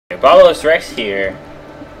BobalosRex here,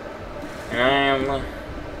 and I am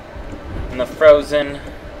in the frozen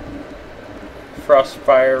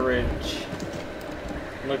Frostfire Ridge,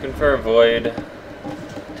 looking for a void,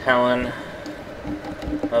 talon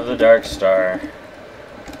of the Dark Star,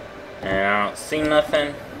 and I don't see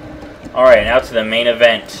nothing. Alright, now to the main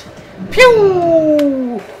event.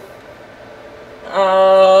 Pew!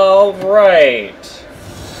 Alright.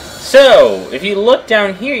 So, if you look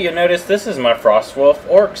down here, you'll notice this is my Frostwolf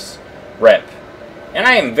Orcs rep. And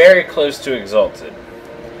I am very close to Exalted.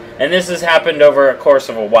 And this has happened over a course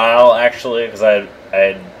of a while, actually, because I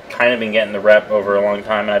had kind of been getting the rep over a long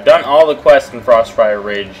time. And I've done all the quests in Frostfire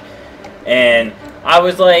Ridge. And I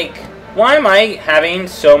was like, why am I having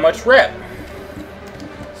so much rep?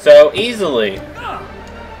 So easily.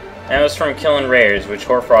 And it was from killing rares, which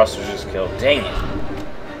Hoarfrost was just killed. Dang it.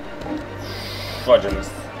 Fudgems.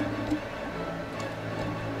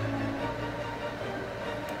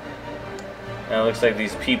 And it looks like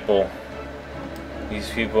these people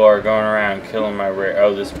are going around killing my rare.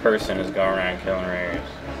 Oh, this person is going around killing rares.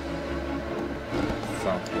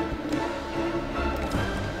 So,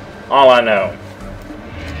 all I know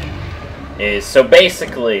is, so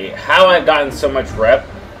basically, how I've gotten so much rep,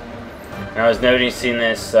 and I was noticing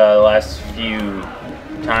this last few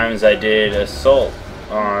times I did Assault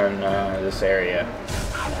on this area.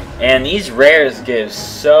 And these rares give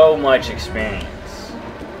so much experience.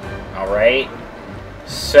 Alright?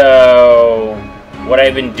 So, what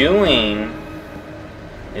I've been doing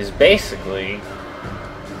is basically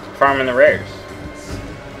farming the rares.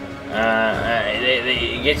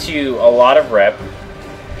 It gets you a lot of rep,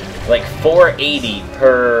 like 480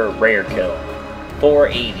 per rare kill.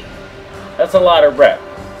 480. That's a lot of rep.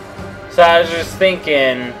 So I was just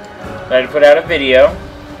thinking that I'd put out a video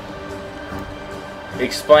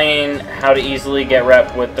explaining how to easily get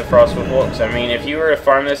rep with the Frostwolf Orcs. I mean, if you were to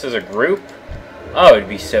farm this as a group, oh, it'd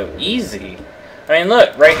be so easy. I mean,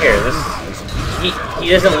 look, right here. He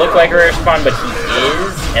doesn't look like a rare spawn, but he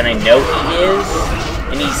is, and I know he is,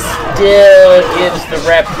 and he still gives the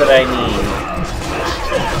rep that I need,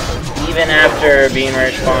 even after being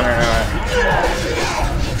rare spawn or not.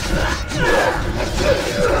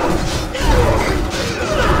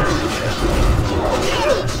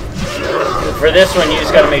 For this one, you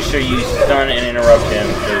just gotta make sure you stun and interrupt him,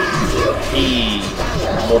 because he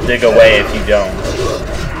will dig away if you don't.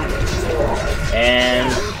 And,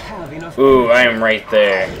 ooh, I am right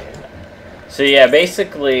there. So yeah,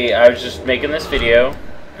 basically, I was just making this video,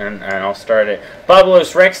 and I'll start it.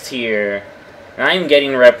 BobalosRex here, and I'm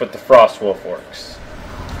getting rep with the Frostwolf Orcs.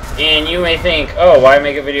 And you may think, oh, why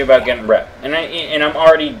make a video about getting rep? And I'm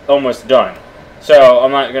already almost done. So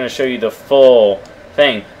I'm not going to show you the full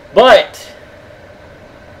thing. But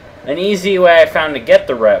an easy way I found to get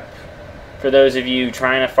the rep, for those of you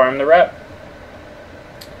trying to farm the rep,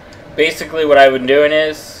 basically what I've been doing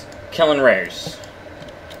is killing rares.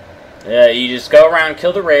 You just go around,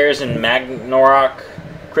 kill the rares, in Magnorok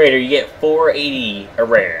Crater you get 480 a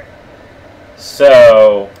rare.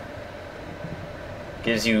 So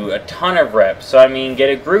gives you a ton of reps. So I mean, get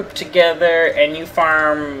a group together and you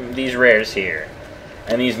farm these rares here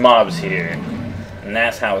and these mobs here, and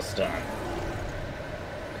that's how it's done.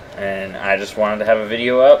 And I just wanted to have a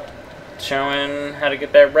video up showing how to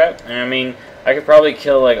get that rep. And I mean, I could probably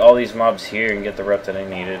kill like all these mobs here and get the rep that I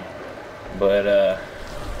needed, but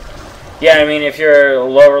yeah, I mean, if you're a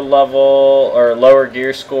lower level or lower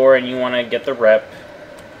gear score and you want to get the rep,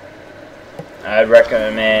 I'd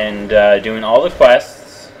recommend doing all the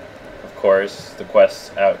quests. Of course, the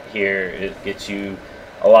quests out here, it gets you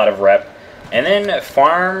a lot of rep. And then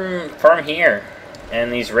farm here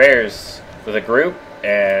and these rares with a group,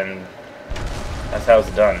 and that's how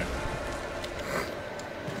it's done.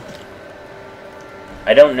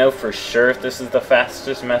 I don't know for sure if this is the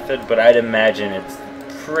fastest method, but I'd imagine it's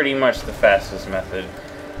pretty much the fastest method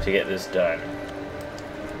to get this done.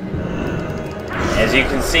 As you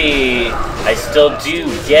can see, I still do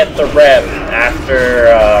get the rep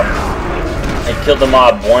after I kill the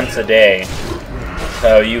mob once a day.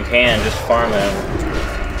 So you can just farm them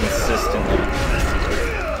consistently,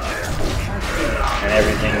 and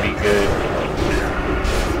everything be good.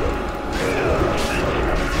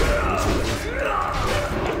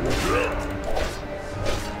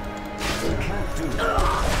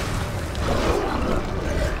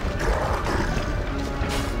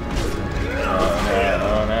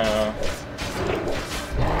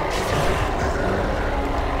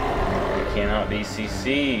 Cannot be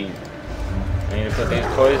CC'd. I need to put these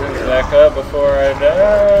poisons back up before I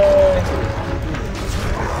die.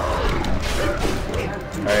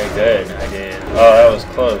 Alright, good. I did. Oh, that was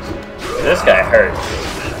close. This guy hurts.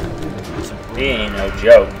 He ain't no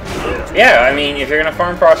joke. Yeah, I mean, if you're gonna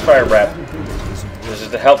farm Frostfire rep, this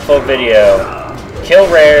is a helpful video. Kill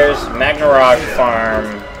rares, Magnarok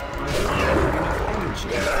farm.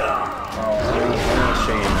 Oh, let me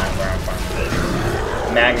show you Magnarok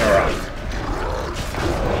farm. Magnarok.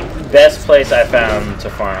 Best place I found to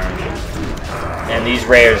farm. And these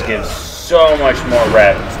rares give so much more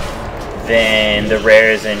rep than the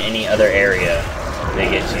rares in any other area. They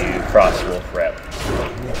get you Frostwolf rep.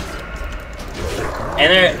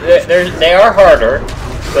 And they are harder,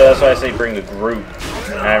 so that's why I say bring the group.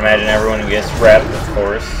 And I imagine everyone who gets rep, of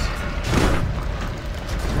course.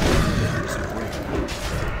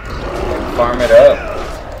 Farm it up.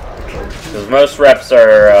 Because most reps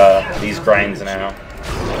are these grinds now.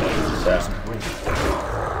 So.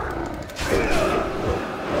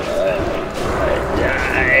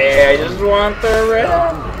 I just want the rep.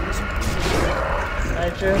 I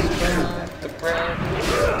just want the bread.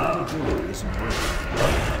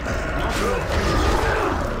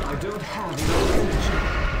 I don't have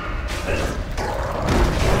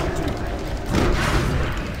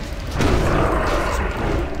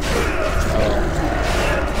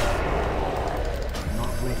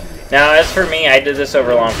Now, as for me, I did this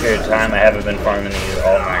over a long period of time. I haven't been farming these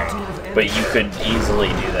all night, but you could easily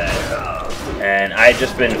do that. And I've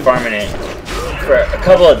just been farming it for a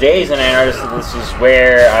couple of days, and I noticed that this is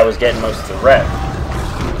where I was getting most of the rep.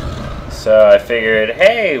 So I figured,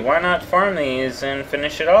 hey, why not farm these and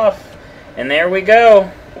finish it off? And there we go.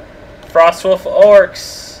 Frostwolf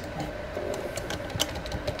Orcs.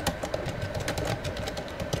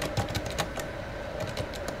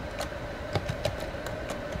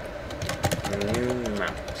 New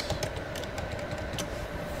mount.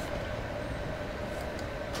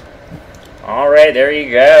 Alright, there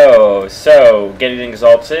you go. So, getting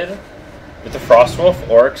exalted with the Frostwolf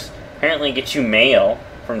Orcs apparently gets you mail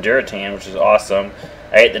from Duratan, which is awesome.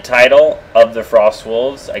 I get the title of the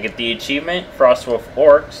Frostwolves. I get the achievement, Frostwolf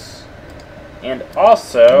Orcs. And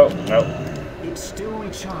also, nope. It's still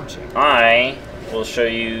recharging. I will show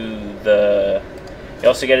you the... You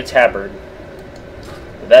also get a tabard.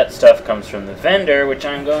 That stuff comes from the vendor, which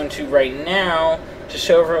I'm going to right now to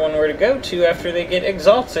show everyone where to go to after they get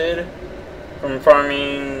exalted from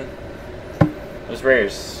farming those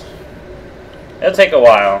rares. It'll take a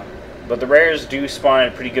while, but the rares do spawn at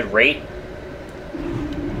a pretty good rate.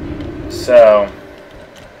 So,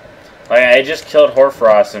 like, I just killed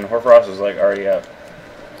Hoarfrost, and Hoarfrost was like already up.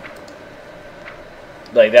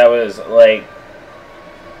 Like, that was like,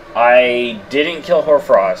 I didn't kill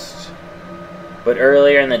Hoarfrost, but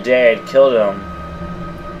earlier in the day I'd killed him.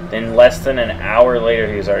 Then less than an hour later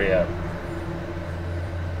he was already up.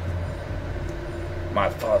 My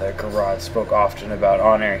father, Garad, spoke often about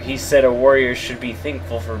honor. He said a warrior should be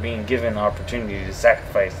thankful for being given the opportunity to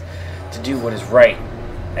sacrifice, to do what is right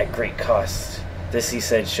at great cost. This, he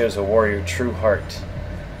said, shows a warrior true heart.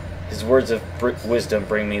 His words of wisdom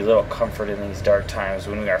bring me little comfort in these dark times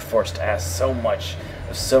when we are forced to ask so much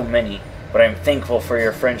of so many. But I am thankful for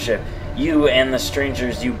your friendship. You and the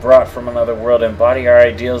strangers you brought from another world embody our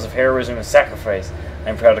ideals of heroism and sacrifice. I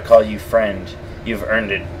am proud to call you friend. You've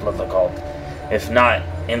earned it, Bloodlocalt. If not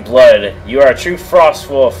in blood, you are a true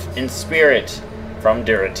Frostwolf in spirit from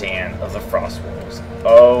Duratan of the Frostwolves.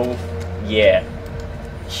 Oh, yeah.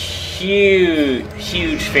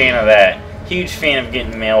 Huge fan of that. Huge fan of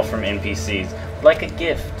getting mail from NPCs. Like a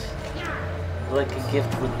gift. Like a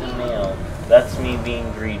gift with the mail. That's me being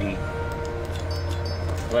greedy.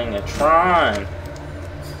 Blingatron.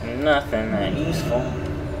 Nothing that useful.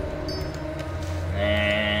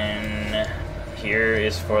 And here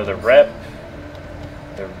is for the rep.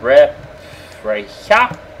 The rep right here.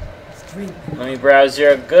 Let me browse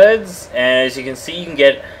your goods, and as you can see, you can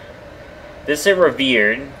get this at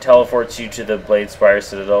Revered. Teleports you to the Bladespire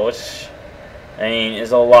Citadel, which I mean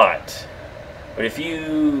is a lot. But if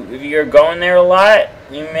you're going there a lot,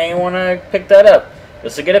 you may want to pick that up. You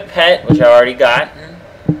also get a pet, which I already got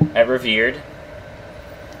at Revered.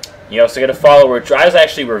 You also get a follower, which I was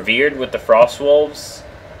actually Revered with the Frostwolves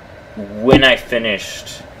when I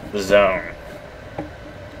finished the zone.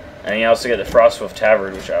 And you also get the Frostwolf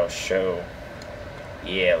Tabard, which I will show.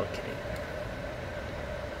 Yeah, look at it.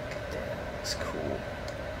 Look at that. It's cool.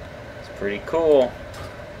 It's pretty cool.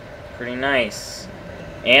 Pretty nice.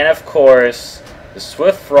 And of course, the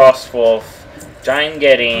Swift Frostwolf, which I'm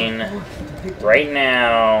getting right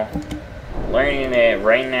now. Learning it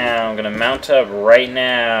right now. I'm going to mount up right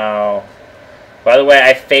now. By the way,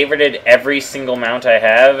 I favorited every single mount I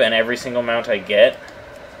have and every single mount I get.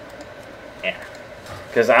 Yeah.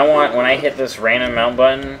 Because I want, when I hit this random mount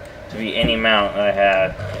button, to be any mount that I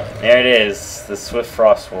had. There it is, the Swift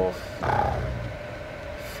Frostwolf.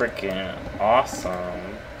 Freaking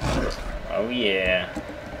awesome. Oh yeah.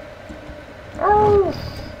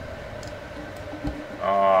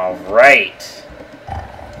 Alright.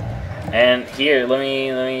 And here, let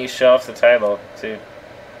me show off the title too.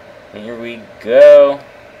 Here we go.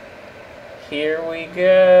 Here we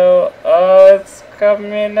go. Oh, it's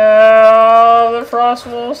coming out. The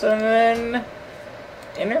Frostwolves, and then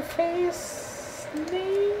interface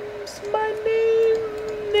names my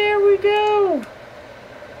name. There we go.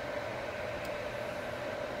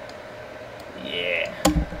 Yeah.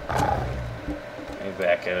 Let me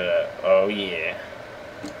back it up. Oh yeah.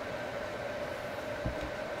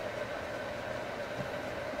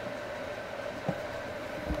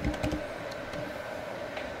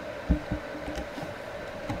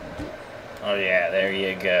 Oh yeah, there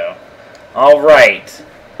you go. Alright.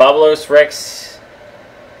 BobalosRex.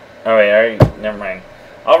 Oh wait, never mind.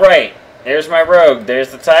 Alright, there's my rogue.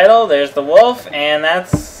 There's the title, there's the wolf, and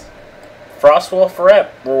that's Frostwolf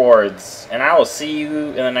Rep rewards. And I will see you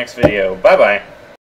in the next video. Bye bye.